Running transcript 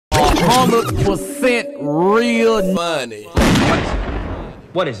100% real money.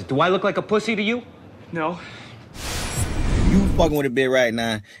 What is it? Do I look like a pussy to you? No. You fucking with a bitch right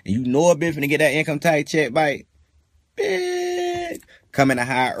now, and you know a bitch finna get that income tax check back. Bitch, coming to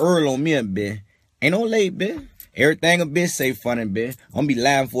high early on me a bitch. Ain't no late, bitch. Everything a bitch say funny, bitch. I'm be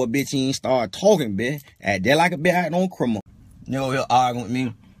laughing for a bitch he ain't start talking, bitch. Act that like a bitch out on criminal. You know, he'll arguing with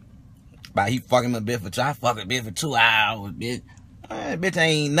me about he fucking a bitch for 2 hours. I fuck a bitch for 2 hours, bitch. Bitch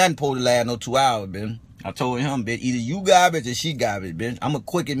ain't nothing supposed to last no 2 hours, bitch. I told him, bitch, either you garbage or she garbage, bitch. I'ma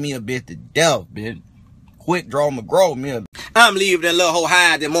quicken me a bitch to death, bitch. Quick draw McGraw me a bitch. I'm leaving that little hoe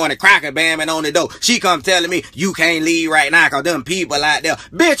high that morning, cracker bamming on the door. She come telling me, you can't leave right now cause them people out there.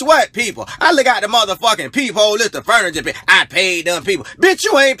 Bitch, what people? I look out the motherfucking peephole, list of furniture, bitch. I paid them people. Bitch,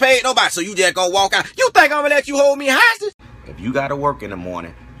 you ain't paid nobody, so you just gonna walk out. You think I'm gonna let you hold me hostage? If you gotta work in the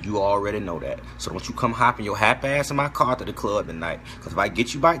morning, you already know that. So don't you come hopping your happy ass in my car to the club tonight. Cause if I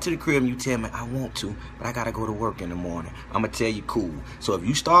get you back to the crib and you tell me I want to, but I gotta go to work in the morning, I'ma tell you cool. So if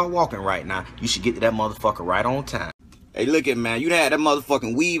you start walking right now, you should get to that motherfucker right on time. Hey, look at man, you had that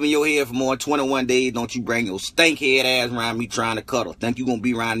motherfucking weave in your head for more than 21 days. Don't you bring your stink head ass around me trying to cuddle. Think you gonna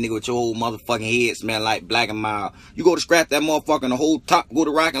be around a nigga with your whole motherfucking head smell like black and mild. You go to scratch that motherfucker and the whole top go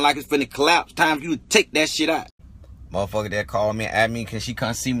to rocking like it's finna collapse. Time for you to take that shit out. Motherfucker that called me and asked me cause she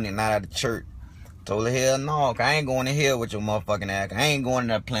couldn't see me tonight at the church. Told her hell no, cause I ain't going to hell with your motherfucking ass. I ain't going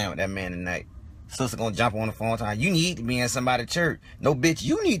to that playing with that man tonight. Sister gonna jump on the phone time. You need to be in somebody's church. No bitch,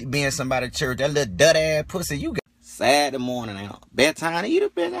 you need to be in somebody's church. That little dud ass pussy you got. Saturday morning now. Bedtime to eat a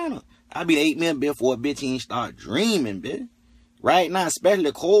bitch, ain't it? I be the 8 minute before a bitch ain't start dreaming, bitch. Right now, especially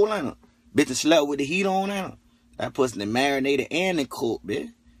the cold, ain't it? Bitch slept with the heat on, ain't it? That pussy the marinated and the cooked, bitch.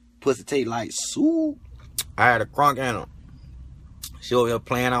 Pussy taste like soup. I had a crunk, ain't it? She over here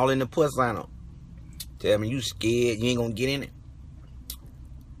playing all in the pussy, ain't it? Tell me you scared, you ain't gonna get in it.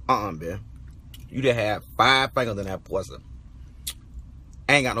 Bitch. You just have 5 fingers in that pussy.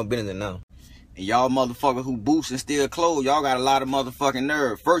 I ain't got no business in know. And y'all motherfuckers who boost and still close, y'all got a lot of motherfucking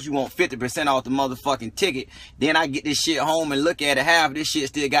nerve. First you want 50% off the motherfucking ticket. Then I get this shit home and look at it. Half of this shit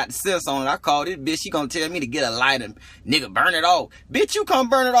still got the sense on it. I call this bitch, she gonna tell me to get a lighter. Nigga, burn it off. Bitch, you come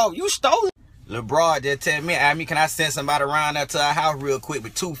burn it off. You stole it. Lil' broad just tell me, can I send somebody around there to our house real quick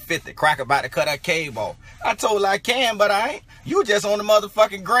with $250? Crack about to cut her cable off. I told her I can, but I ain't. You just on the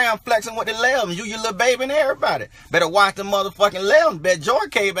motherfucking ground flexing with the lambs. You, your little baby, and everybody. Better watch the motherfucking lambs. Bet George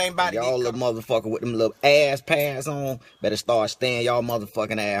Cave ain't about to y'all little motherfucker with them little ass pads on. Better start staying y'all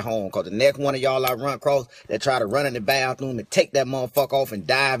motherfucking ass home. Cause the next one of y'all I run across that try to run in the bathroom and take that motherfucker off and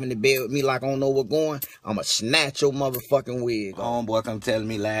dive in the bed with me like I don't know what's going, I'ma snatch your motherfucking wig. Homeboy come telling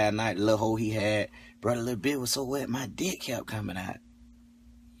me last night the little hoe he had, bro, the little bit was so wet my dick kept coming out.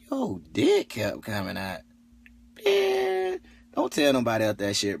 Yo, dick kept coming out. Man, don't tell nobody else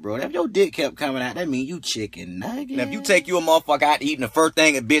that shit, bro. If your dick kept coming out, that mean you chicken nugget. Now, if you take you a motherfucker out to eat and the first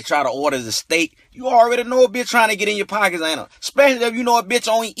thing a bitch try to order is a steak, you already know a bitch trying to get in your pockets, ain't it? Especially if you know a bitch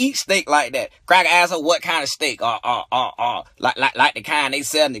only eat steak like that. Cracker ask her what kind of steak. Like the kind they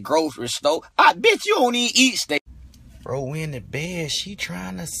sell in the grocery store. Bitch, you don't even eat steak. Bro, in the bed, she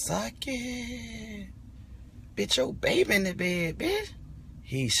trying to suck it. Bitch, your baby in the bed, bitch.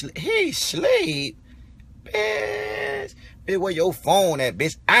 He sleep. Bitch. Bitch, where your phone at,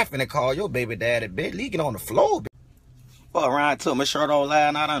 bitch? I finna call your baby daddy, bitch. Leak it on the floor, bitch. Fuck around, took my shirt off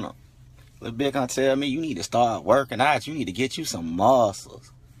last night, I don't know. Little bitch gonna tell me you need to start working out. You need to get you some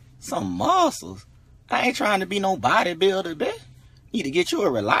muscles. Some muscles? I ain't trying to be no bodybuilder, bitch. You need to get you a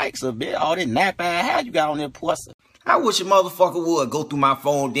relaxer, bitch. All this nap ass hair you got on that pussy. I wish a motherfucker would go through my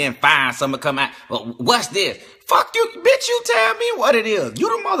phone, then find something come out. Well, what's this? Fuck you, bitch, you tell me what it is. You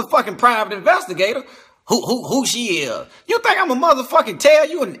the motherfucking private investigator. Who she is? You think I'm a motherfucking tell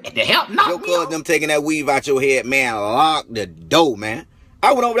you and to help knock me off? Your them taking that weave out your head, man, lock the door, man.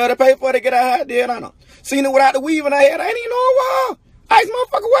 I went over there to pay for it to get out here, did I know? Seen it without the weave in her head, I ain't even know it was. Ice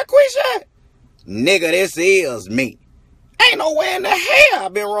motherfucker, what queen shot? Nigga, this is me. Ain't nowhere in the hell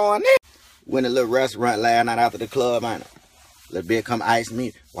I've been wrong there. Went to a little restaurant last night after the club, ain't it? Little bitch come ice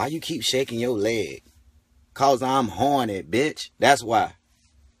me. Why you keep shaking your leg? Cause I'm horny, bitch. That's why.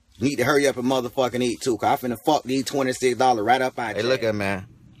 You need to hurry up and motherfucking eat too. Cause I finna fuck these $26 right up out. Hey, look at man.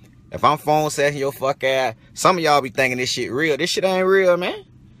 If I'm phone session your fuck ass, some of y'all be thinking this shit real. This shit ain't real, man.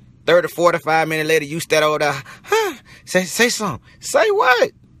 30, 45 minutes later, you stand over there. Say something. Say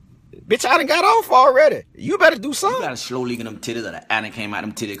what? Bitch, I done got off already. You better do something. You gotta slow leaking them titties or the adder came out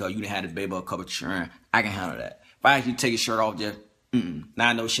them titties cause you done had this baby a couple of children. I can handle that. If I actually take your shirt off, just, now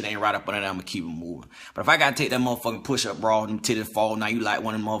I know shit ain't right up under there, I'm gonna keep it moving. But if I gotta take that motherfucking push-up bra, them titties fall, now you like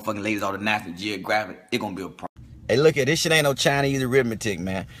one of them motherfucking ladies out of National Geographic, it gonna be a problem. Hey, look at this shit ain't no Chinese arithmetic,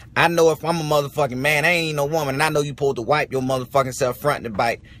 man. I know if I'm a motherfucking man, I ain't no woman, and I know you supposed to wipe your motherfucking self front and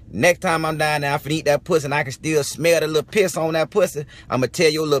back. Next time I'm down there, I finna eat that pussy and I can still smell the little piss on that pussy. I'ma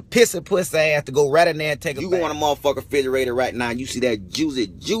tell your little pussy ass to go right in there and take a bath. You go on a motherfucking refrigerator right now, you see that juicy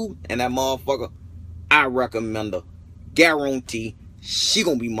juice and that motherfucker, I recommend her. Guarantee she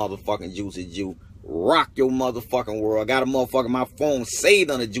gonna be motherfucking juicy juice. Rock your motherfucking world. Got a motherfucking my phone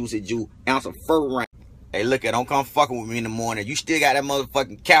saved on the juicy juice. Ounce of fur rank. Hey, look at, don't come fucking with me in the morning. You still got that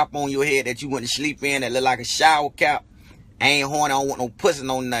motherfucking cap on your head that you went to sleep in that look like a shower cap. I ain't horny, I don't want no pussy,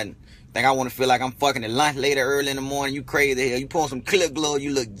 no nothing. Think I want to feel like I'm fucking at lunch later early in the morning. You crazy hell. You put on some clip gloves,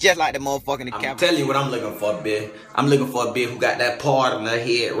 you look just like the motherfucking cap. I'm telling you what I'm looking for, bitch. I'm looking for a bitch who got that part on her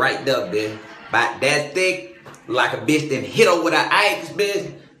head right there, bitch. About that thick, like a bitch that hit her with her axe,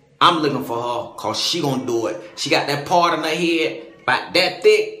 bitch. I'm looking for her, cause she gonna do it. She got that part on her head, about that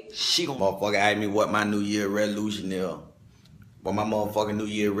thick. She gonna motherfucker ask me what my New Year resolution is. But my motherfucking New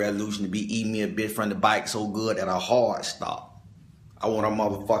Year resolution to be eating me a bitch from the bike so good that a hard stop. I want a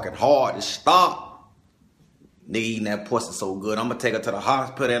motherfucking hard to stop. Nigga eating that pussy so good, I'm gonna take her to the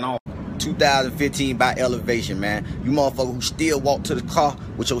hospital and all. 2015 by elevation, man. You motherfucker who still walk to the car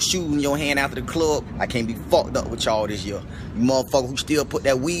with your shoes in your hand after the club, I can't be fucked up with y'all this year. You motherfucker who still put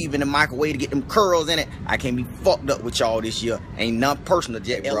that weave in the microwave to get them curls in it, I can't be fucked up with y'all this year. Ain't nothing personal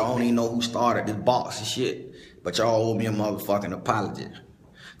yet, bro. I don't even know who started this box and shit. But y'all owe me a motherfucking apology.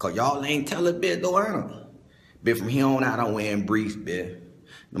 Cause y'all ain't tell a bitch though, ain't them? Bitch, from here on out, I'm wearing briefs, bitch.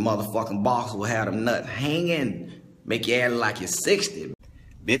 The motherfucking box will have them nuts hanging. Make you act like you're 60.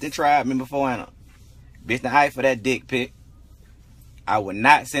 Bitch done tried me before, ain't it? Bitch done hype for that dick pic. I would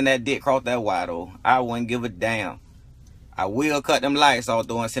not send that dick across that wire, though. I wouldn't give a damn. I will cut them lights off,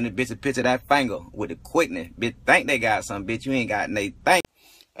 though, and send a bitch a picture of that finger with the quickness. Bitch think they got something, bitch. You ain't got nothing.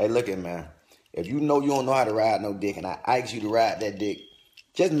 Hey, look at man. If you know you don't know how to ride no dick, and I ask you to ride that dick,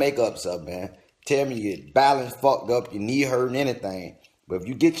 just make up something, man. Tell me your balance fucked up, your knee hurting, anything. But if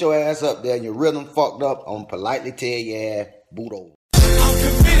you get your ass up there and your rhythm fucked up, I'm politely tell your ass, boot over. I'm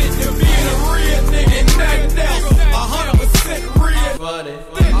committed to being a